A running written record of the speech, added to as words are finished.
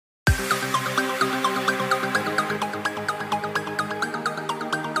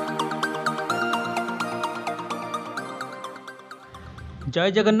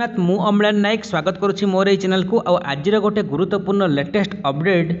जय जगन्नाथ मु अम्लान नायक स्वागत करुच्ची मोर ये चैनल को आज गोटे गुरुत्वपूर्ण लेटेस्ट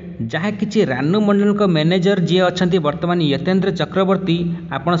अपडेट जहाँ कि रानू मंडल को मैनेजर जी अच्छा बर्तमान यतेन्द्र चक्रवर्ती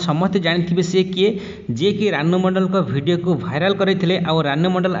आपड़ समस्ते जानी सी किए जी कि रानू मंडल को वीडियो को भाइराल करते रानू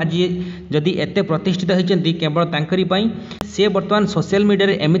मंडल आज जदि एत प्रतिष्ठित होती केवल तांकरी सी बर्तमान सोशल मीडिया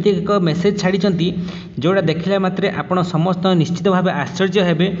रे एमती एक मेसेज छाड़ी जोड़ा देखला मात्रे आपण समस्त निश्चित भाव आश्चर्य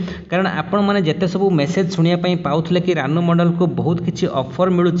हेबे कारण आपण मैंने जिते सब मेसेज शुणापी पाऊले कि रानू मंडल को बहुत किसी ऑफर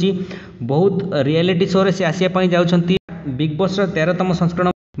मिलूची बहुत रियलिटी शो रे से आसिया जाउछंती बिग बॉस 13तम संस्करण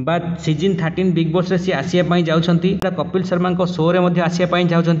बा सीजन 13 बिग बॉस रे से आसिया जाउछंती कपिल शर्मा को शो रे मध्ये आसिया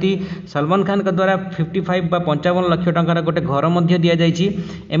जाउछंती सलमान खान का द्वारा 55 बा 55 लाख टंकार गोटे घर मध्ये दिया जाइछि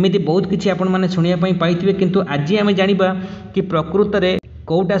एमिति बहुत किछि आपण माने सुनिया पई पाइथिबे किंतु आज आमे जानिबा कि प्रकृत रे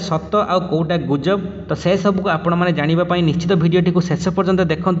कौटा सत आ कौटा गुजब तो से सबको आपण मैंने जानापी निश्चित भिडियोटी को शेष पर्यंत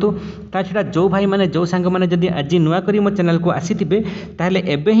देखूँ ता छड़ा जो भाई मैंने जो सांग मैंने जदि आज नुआ करी मो चैनल को आसीथिबे ताहले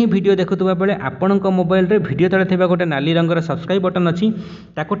एबे ही भिडियो देखुवा बेले आपणक मोबाइल रे भिडियो तले थिबा गोटे नाली रंगर सब्सक्राइब बटन अच्छी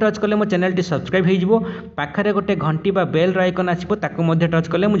ताको टच कले मो चैनल टी सब्सक्राइब हो जिवो पाखरे गोटे घंटी बा बेल आइकन आसीबो ताको मध्ये टच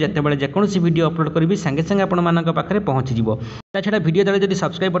कले मु जते बेले जेकोसी भिडियो अपलोड करी संगे संगे आपण मानक पाखरे पहुँची जिवो ता छड़ा भिडियो तले जदि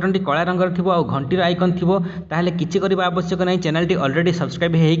सब्सक्राइब बटन टी कला रंगर थिबो आ घंटीर आइकन थिबो ताहले किछि करबा आवश्यक नै चैनल टी ऑलरेडी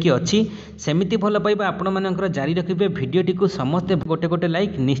सब्सक्राइब हेकी अच्छी सेमिति भल पाइबा आपण मानकर जारी रखिबे भिडियोटी को समस्ते गोटे गोटे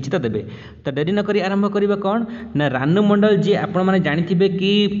लाइक निश्चित देबे तो डेरी न करी आरंभ करिबा कोन ना रानू मंडल जी आपण माने जानिथिबे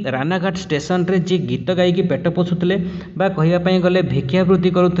कि रानाघाट स्टेशन रे जी गीत गाई कि पेट पोछुतले बा कहिबा पई गले भिक्षावृत्ति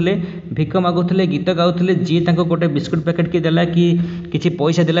करूतले भिक मागुतले गीत गाउतले जी तांको गोटे बिस्कुट पैकेट की देला कि किछि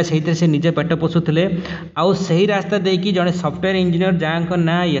पैसा देला सेहिते से निजे पेट पोछुतले आउ सही रास्ता दे कि जने सॉफ्टवेयर इंजीनियर जांको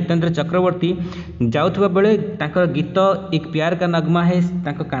ना यतेन्द्र चक्रवर्ती जाउथबा बेले तांकर गीत एक प्यार का नगमा है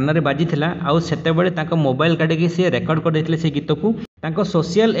तांको कान रे बाजी थिला आउ सेते बेले तांको मोबाइल काढी से रेकॉर्ड कर देथिले से गीत को तांको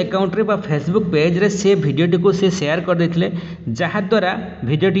सोशल अकाउंट रे बा फेसबुक पेज रे से वीडियोटी को से शेयर कर देथिले जहा द्वारा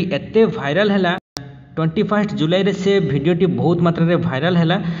वीडियोटी एते वायरल हैला 21 जुलाई रे से वीडियोटी बहुत मात्रा रे वायरल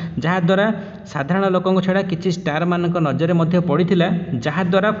हैला जहा द्वारा साधारण लोकों को छड़ा किछि स्टार मानक नजर मध्ये पड़िथिला जहा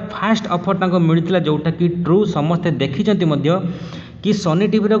द्वारा फास्ट ऑफर तांको मिलिथिला जोटा कि ट्रू समस्ते देखिचंती मध्ये कि सोनी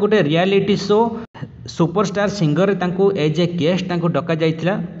टीवी रो गोटे रियलिटी शो सुपरस्टार सिंगर तांको एज ए गेस्ट तांको डका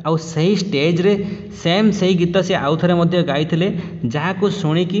जाइथिला आउ सही स्टेज रे सेम सही गीत से आउ थरे मध्ये गाइथिले जहा को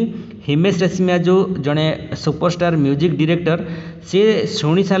सुनी कि हिमेश रेशमिया जो जने सुपरस्टार म्यूजिक डायरेक्टर से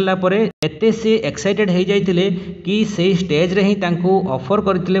सुनी सारला परे एते से एक्साइटेड हो जाइथिले कि सही स्टेज रे ही तांको ऑफर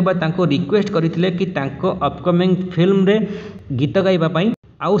करथिले बा तांको रिक्वेस्ट करथिले कि तांको अपकमिंग फिल्म रे गीत गाइबा पई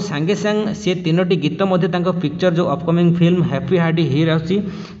आउ सांगे सांग से तीनोटी गीत मध्य तांको पिक्चर जो upcoming film happy Hardy here आसी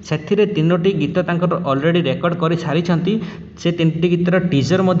सेथिरे तीनोटी गीत तांकर ऑलरेडी रेकॉर्ड करि सारी छंती से तीनोटी गीतर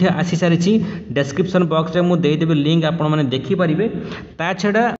टीजर मध्य आसी सारी डिस्क्रिप्शन बॉक्स रे मु देई देबे लिंक आपण माने देखि परिबे ता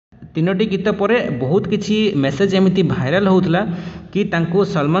छडा तीनोटी गीत पर बहुत किसी मेसेज एमती भाइराल होता कि तांको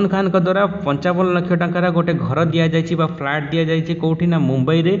सलमान खान का द्वारा 55 लाख टंकार गोटे घर दि जाइए फ्लैट दि जाइए कौटी ना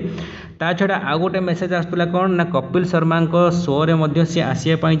मुंबई रे ता छड़ा आउ गोटे मेसेज आसला कौन ना कपिल शर्मा को शो रे मध्य से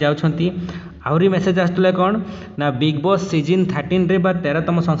आसिया जाउछंती आहरी मेसेज आसला कौन ना बिग बॉस सीजन 13 रे बा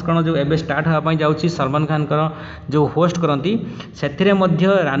 13तम संस्करण जो एबे स्टार्ट होगा जाउछि सलमान खान का जो होस्ट करती से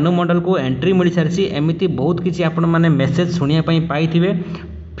मध्य रानू मंडल को एंट्री मिल सारी एमती बहुत किसी आपण माने मेसेज शुणिया पाइथिबे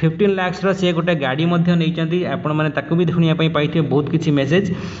 15 लाख से गोटे गाड़ी नहीं आपण मैंने ताकू भी शुणा पाई बहुत किसी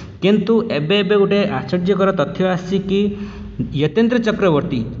मेसेज किंतु एबे एबे गोटे आश्चर्यकर तथ्य आसी कि यतेन्द्र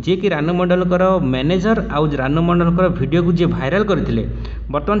चक्रवर्ती जी कि रानू मंडल मैनेजर आउ रानू मंडल वीडियो को जी भाइराल करते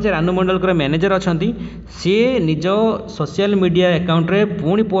बर्तमान से रानू मंडल मैनेजर अच्छा सी निज सोशल मीडिया अकाउंट रे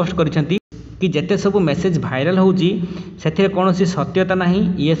पुणी पोस्ट करछंती कि जेते सब मेसेज भाइराल होउची सेथिरे कोनोसी सत्यता नहीं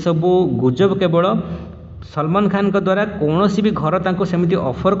ये सब गुजब केवल सलमान खान का द्वारा कौन सी भी घर तांको सेमिति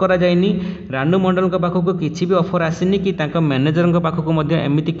ऑफर करा जाइनी रानू मंडल का पाखक किसी भी ऑफर आसीनी कि तांको मैनेजर का पाखक मध्य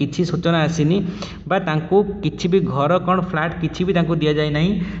एमिति किछि सूचना आसीनी बा तांको किछि भी घर कौन फ्लैट किछि भी तांको दिया जाय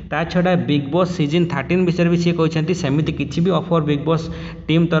नहीं ता छड़ा बिग बॉस सीजन 13 विषय भी सी कहते सेमिति किछि भी ऑफर बिग बॉस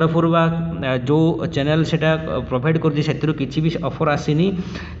टीम तरफ बा जो चैनल सेटा प्रोवाइड करछि सेतिरु किछि भी ऑफर आसीनी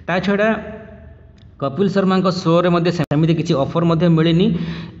ता छड़ा कपिल शर्मा को शो रे मध्य सेमिति किसी ऑफर मध्य मिलनी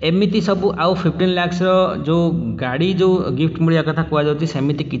एमिति सब आउ 15 लाख जो गाड़ी जो गिफ्ट मिलिया कथा कुआ जाउछि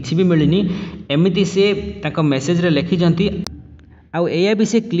सेमिति किछि भी मिलनी एमिति से ताको मेसेज रे लिखिजंती आउ एया भी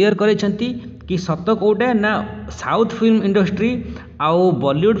से क्लियर करेछंती कि सत कोटा ना साउथ फिल्म इंडस्ट्री आउ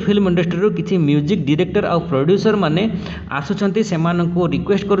बॉलीवुड फिल्म इंडस्ट्री किसी म्यूजिक डायरेक्टर आउ प्रोड्यूसर माने आसुचंती सेमानंको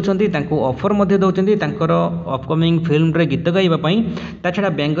रिक्वेस्ट करूचंती तांको ऑफर मध्ये दउचंती तांकर अपकमिंग फिल्म रे गीत गाइबा पई ताछडा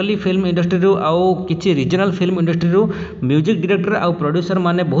बेंगली फिल्म इंडस्ट्री आउ किसी regional film industry music director आउ प्रोड्यूसर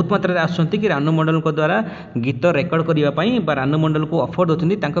माने बहुत मात्रा रे आसुचंती कि रानू मंडल को द्वारा गीत रेकर्ड करिबा पई बा रानू मंडल को ऑफर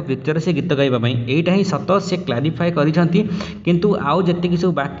दउचंती तांको पिक्चर से गीत गाइबा पई एटा ही सत से क्लैरिफाई करिसंती किंतु आउ जति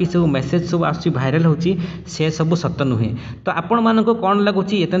सब बाकी सब मेसेज सब आसी वायरल होची से सब सत नुहे। तो आपण मानको कोन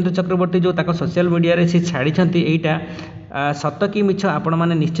लागुची यतेन्द्र चक्रवर्ती जो ताको सोशल मीडिया रे से छाड़ी छंती एटा सत कि मिछ आपण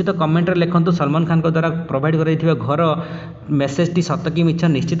माने निश्चित कमेंट रे लिखंतु। सलमान खान को द्वारा प्रोवाइड करैथिबा घर मेसेज टी सत कि मिछ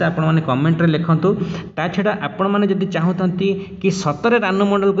निश्चित आपण माने कमेंट रे लिखंतु। ता छडा आपण माने जदि चाहूतंती कि सतरे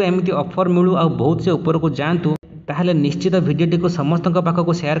रानू मंडल को एमिति ऑफर मिलू आ बहुत से ऊपर को जानतु ताहले निश्चित भिडियोटी को समस्त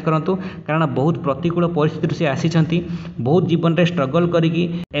पाखक सेयार करूँ कारण बहुत प्रतिकूल परिस्थिति से आसी बहुत जीवन में स्ट्रगल करी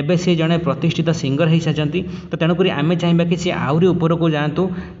एबे से जड़े प्रतिष्ठित सिंगर हो सारी। तो तेणुक आम चाहिए कि सी आहरी ऊपर को जातु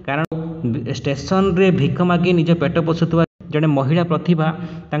कारण स्टेशन रे भिख मागी निज पेट पोषुवा जड़े महिला प्रतिभा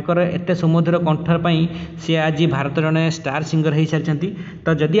तांकर एते सुमधुर कंठर सी आज भारत जड़े स्टार सिंगर हो सारी।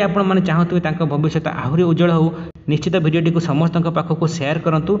 तो जदि आपण मैंने चाहूथे भविष्य आहरी उज्जवल हो निश्चित भिडियोटी को समस्त पाखक सेयार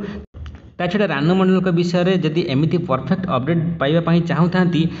करूँ। ताछड़ा रानू मंडल विषय में जदि एमती परफेक्ट अपडेट पाइबा चाहूता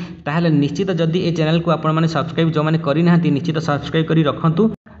ताहले निश्चित जदि ए चैनल को आपण मैंने सब्सक्राइब जो मैंने करना निश्चित सब्सक्राइब कर रखु।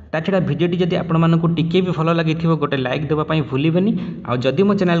 ताछड़ा भिडियोटी जदि आपण मानकु टिके भी भल लगी गोटे लाइक देवाई भूलें आउ जदि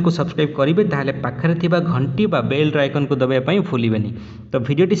मो चैनल को सब्सक्राइब करेंगे ताहले पाखरे थिबा घंटी बा बेल आइकन को दबाई भूलें। तो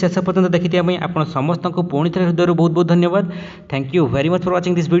भिडियोटी शेष पर्यंत देखिए आप समस्त को पुणी थे हृदय बहुत बहुत धन्यवाद। Thank you very much for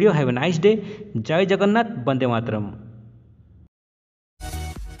watching this video. Have a nice day. जय जगन्नाथ। वंदे मातरम।